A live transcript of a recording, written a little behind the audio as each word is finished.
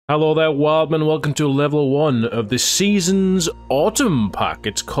Hello there, Wildman. Welcome to level 1 of this season's autumn pack.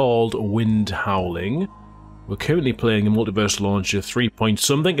 It's called Wind Howling. We're currently playing the Multiverse Launcher 3 point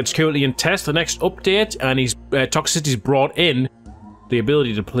something. It's currently in test. The next update, and Toxicity's brought in the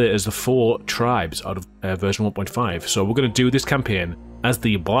ability to play as the 4 tribes out of version 1.5. So we're going to do this campaign as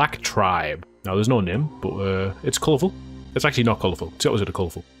the Black Tribe. Now, there's no name, but it's colourful. It's actually not colourful. It's the opposite of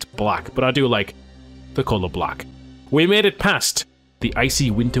colourful. It's black, but I do like the colour black. We made it past the Icy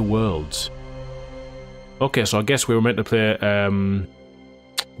Winter Worlds. Okay, so I guess we were meant to play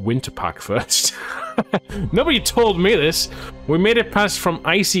Winter Pack first. Nobody told me this. We made it past from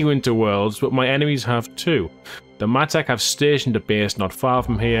Icy Winter Worlds, but my enemies have too. The Matak have stationed a base not far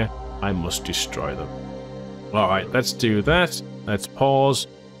from here. I must destroy them. Alright, let's do that. Let's pause,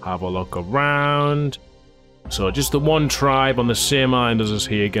 have a look around. So just the one tribe on the same island as us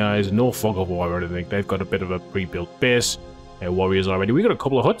here, guys. No fog of war or anything. They've got a bit of a pre-built base. Warriors already. We got a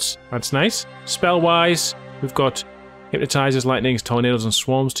couple of huts. That's nice. Spell-wise, we've got hypnotizers, lightnings, tornadoes, and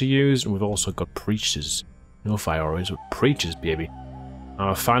swarms to use, and we've also got preachers. No fire warriors, but preachers, baby. I'm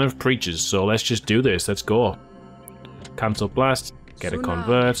a fan of preachers, so let's just do this. Let's go. Cancel blast, get a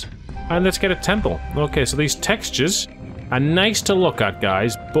convert, and let's get a temple. Okay, so these textures are nice to look at,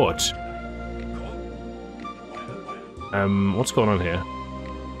 guys, but what's going on here?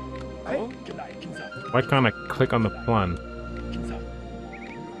 Why can't I click on the plan?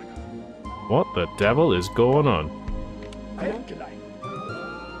 What the devil is going on? I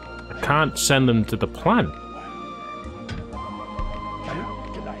can't send them to the plan.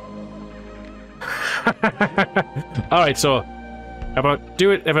 Alright, so if I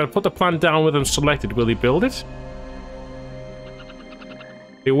put the plan down with them selected, will he build it?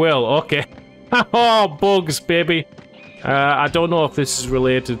 He will, okay. Oh, bugs, baby. I don't know if this is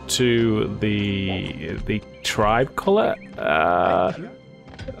related to the tribe color.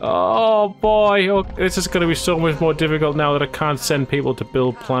 Oh boy, this is going to be so much more difficult now that I can't send people to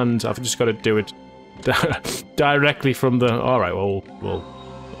build plans. I've just got to do it directly from the... Alright, well,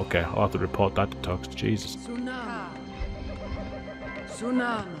 okay, I'll have to report that to Tox. Jesus.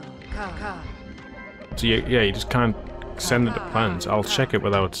 So yeah, you just can't send it to plans. I'll check it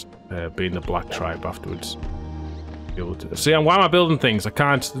without being the Black Tribe afterwards. See, why am I building things? I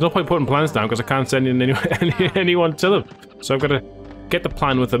can't... There's no point putting plans down because I can't send in anyone to them. So I've got to get the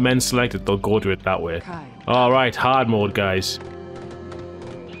plan with the men selected. They'll go to it that way. Alright, hard mode, guys.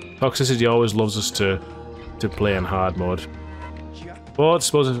 Toxicity always loves us to play in hard mode. But I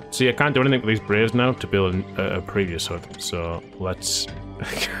suppose... See, I can't do anything with these braves now to build a previous hut. So let's...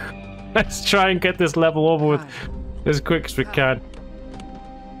 let's try and get this level over with as quick as we can.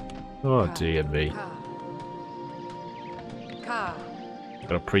 Oh dear me. Got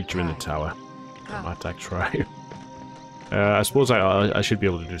a preacher in the tower. Matak tribe. I suppose I should be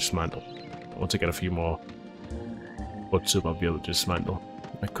able to dismantle. Once I get a few more huts up, I'll be able to dismantle.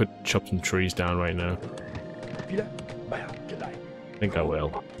 I could chop some trees down right now. I think I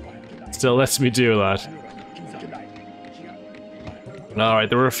will. Still lets me do that. Alright,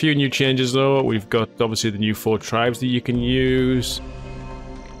 there are a few new changes though. We've got obviously the new 4 tribes that you can use.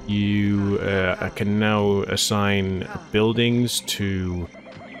 I can now assign buildings to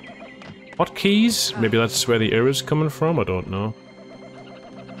hotkeys. Maybe that's where the error's coming from. I don't know.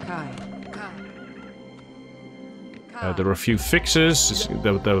 There are a few fixes.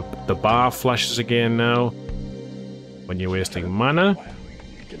 The bar flashes again now when you're wasting mana.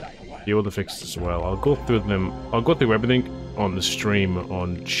 A few other fixes as well. I'll go through them. I'll go through everything on the stream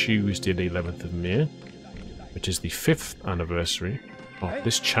on Tuesday, the 11th of May, which is the 5th anniversary of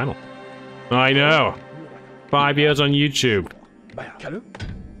this channel. I know! 5 years on YouTube.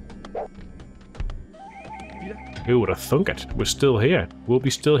 Who would have thunk it? We're still here. We'll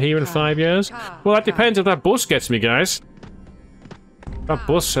be still here in 5 years? Well, that depends if that bus gets me, guys. If that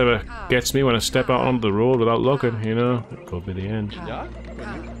bus ever gets me when I step out onto the road without looking, you know, it could be the end.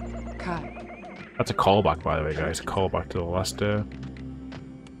 That's a callback, by the way, guys. A callback to the last...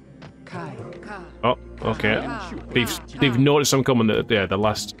 Oh, okay. They've noticed I'm coming. The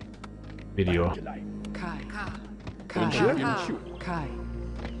last video.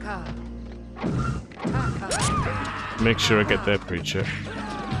 Make sure I get that preacher.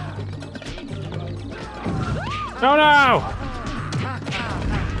 Oh no!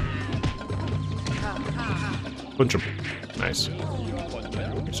 Bunch of... Nice.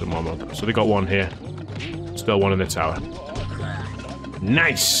 Some more. So they got one here. Still one in the tower.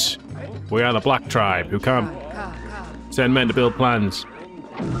 Nice! We are the Black Tribe who can't send men to build plans.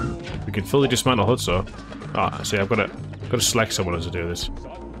 We can fully dismantle huts, though. Ah, see, I've got to select someone to do this.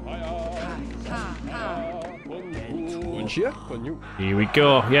 Here we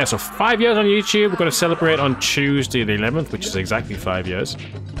go. Yeah, so 5 years on YouTube. We're going to celebrate on Tuesday the 11th, which is exactly 5 years.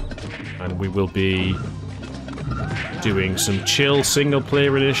 And we will be doing some chill single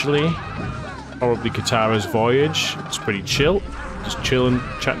player initially. Probably Katara's Voyage. It's pretty chill. Just chilling,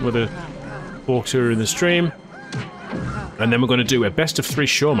 chatting with the folks who are in the stream. And then we're going to do a best of 3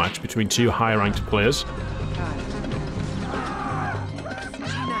 show match between 2 higher ranked players.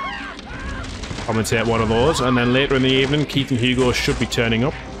 Commentate one of those, and then later in the evening, Keith and Hugo should be turning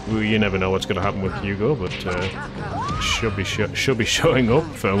up. You never know what's going to happen with Hugo, but should be showing up.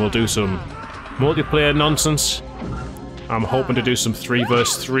 And we'll do some multiplayer nonsense. I'm hoping to do some 3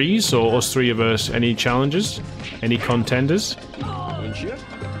 vs 3s, so us 3 versus any challenges, any contenders.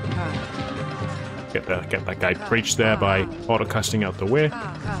 Get that guy preached there by autocasting out the way.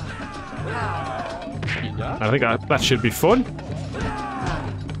 I think that should be fun.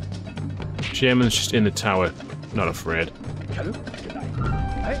 Shaman's just in the tower, not afraid.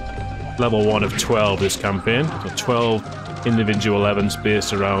 Level 1 of 12 this campaign. So 12 individual 11s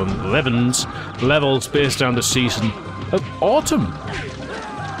based around levels based around the season of autumn.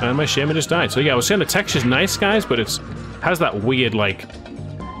 And my Shaman just died. So yeah, I was saying the texture's nice, guys, but it has that weird, like,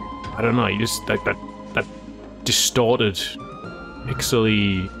 I don't know, you just like that distorted,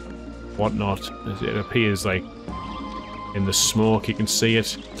 pixely whatnot. It appears like in the smoke, you can see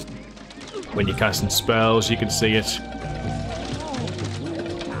it. When you're casting spells, you can see it.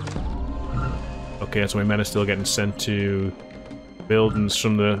 Okay, so my men are still getting sent to buildings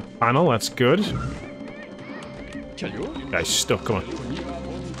from the panel. That's good. Guy's stuck. Come on.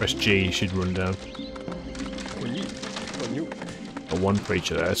 Press G. You should run down. One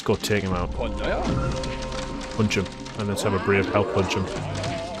preacher there. Let's go take him out. Punch him. And let's have a brave help punch him.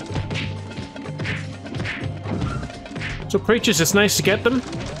 So preachers, it's nice to get them.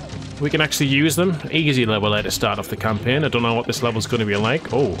 We can actually use them. Easy level there to start off the campaign. I don't know what this level's going to be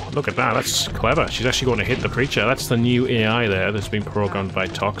like. Oh, look at that. That's clever. She's actually going to hit the preacher. That's the new AI there that's been programmed by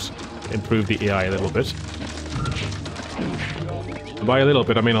Tox. Improve the AI a little bit. And by a little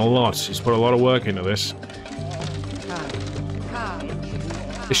bit, I mean a lot. She's put a lot of work into this.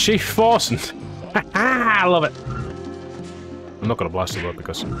 Is she forcing? I love it. I'm not gonna blast her though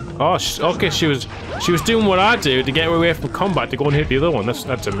because okay, she was doing what I do to get away from combat to go and hit the other one.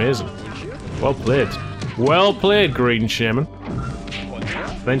 That's amazing. Well played, Green Shaman.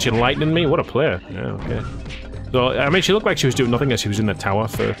 Then she lightning me. What a player. Yeah, okay. So I mean, she looked like she was doing nothing as she was in the tower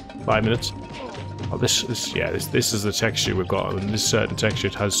for 5 minutes. Oh, this is the texture we've got, and this certain texture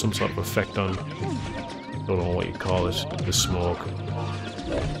has some sort of effect on. I don't know what you call it. The smoke,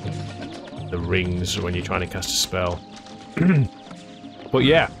 the rings when you're trying to cast a spell. But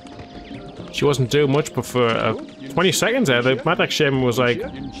yeah, she wasn't doing much, but for 20 seconds there, the Matak Shaman was like,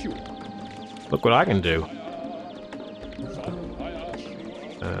 look what I can do.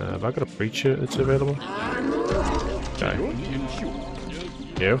 Have I got a preacher that's available? Okay.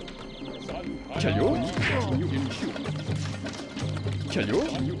 You?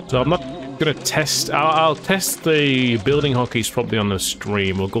 So I'm not gonna test, I'll test the building hotkeys probably on the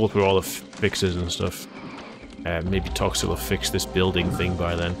stream. We'll go through all the fixes and stuff. Maybe Tox will have fixed this building thing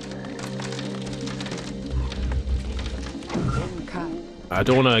by then. I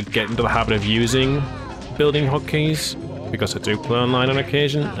don't want to get into the habit of using building hotkeys because I do play online on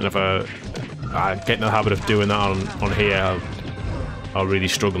occasion, and if I get in the habit of doing that on here, I'll really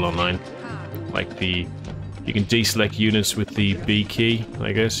struggle online. Like you can deselect units with the B key,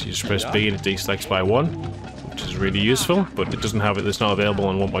 I guess. You just press B and it deselects by 1. Which is really useful, but it doesn't have it. It's not available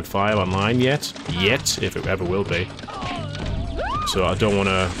on 1.5 online yet, if it ever will be. So I don't want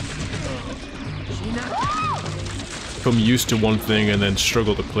to become used to one thing and then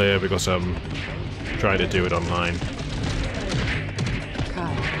struggle to play because I'm trying to do it online.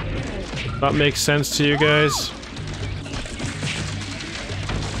 That makes sense to you guys?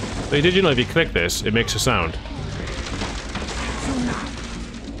 So did you know if you click this, it makes a sound?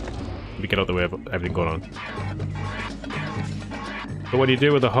 Let me get out of the way of everything going on. But what do you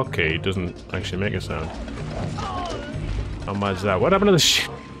do with the hotkey? It doesn't actually make a sound. How mad is that? What happened to the sh-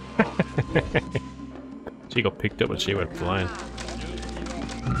 She got picked up and she went flying.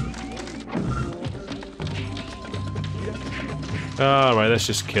 Alright, let's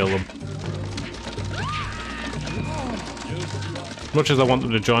just kill them. As much as I want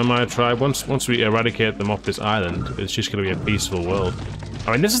them to join my tribe, once we eradicate them off this island, it's just going to be a peaceful world.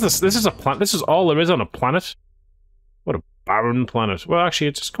 I mean, this is a planet. This is all there is on a planet. What a barren planet. Well, actually,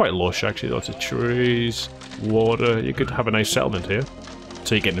 it's quite lush. Actually, lots of trees, water. You could have a nice settlement here.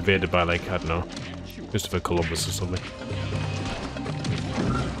 So you get invaded by, like, I don't know, Christopher Columbus or something.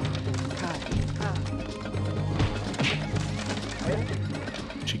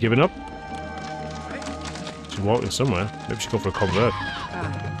 giving up? She's walking somewhere. Maybe she'll go for a convert.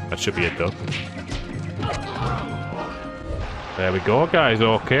 That should be it, though. There we go, guys.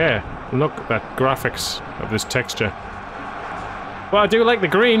 Okay. Look at that graphics of this texture. Well, I do like the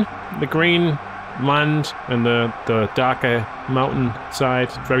green. The green land and the darker mountain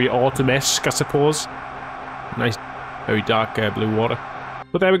side. Very autumn-esque, I suppose. Nice, very dark blue water.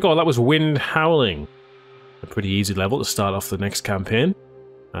 But there we go. That was Wind Howling. A pretty easy level to start off the next campaign.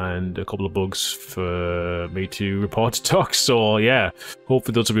 And a couple of bugs for me to report to Doc. So, yeah.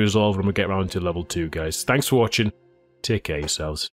 Hopefully those will be resolved when we get around to level 2, guys. Thanks for watching. Take care of yourselves.